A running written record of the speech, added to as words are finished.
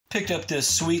Picked up this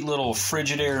sweet little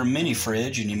Frigidaire mini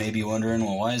fridge, and you may be wondering,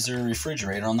 well, why is there a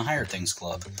refrigerator on the Higher Things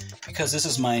Club? Because this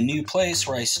is my new place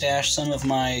where I stash some of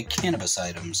my cannabis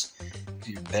items. Put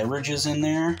your beverages in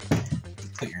there,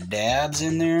 put your dabs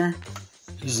in there.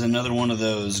 This is another one of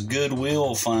those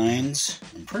Goodwill finds.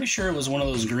 I'm pretty sure it was one of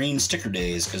those green sticker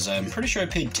days, because I'm pretty sure I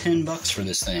paid $10 for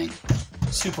this thing.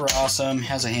 Super awesome,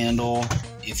 has a handle.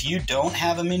 If you don't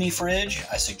have a mini fridge,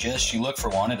 I suggest you look for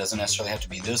one. It doesn't necessarily have to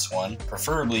be this one.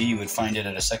 Preferably, you would find it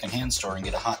at a secondhand store and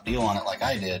get a hot deal on it like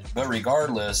I did. But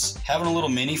regardless, having a little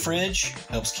mini fridge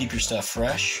helps keep your stuff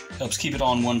fresh, helps keep it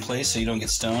all in one place so you don't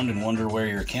get stoned and wonder where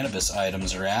your cannabis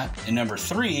items are at. And number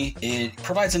 3, it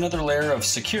provides another layer of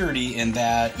security in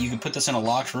that you can put this in a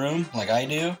locked room like I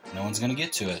do. No one's going to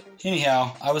get to it.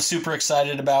 Anyhow, I was super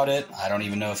excited about it. I don't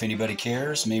even know if anybody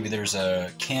cares. Maybe there's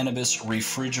a cannabis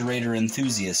refrigerator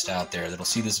enthusiast out there that'll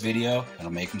see this video and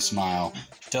it'll make them smile.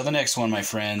 Till the next one, my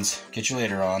friends. Catch you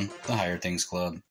later on the Higher Things Club.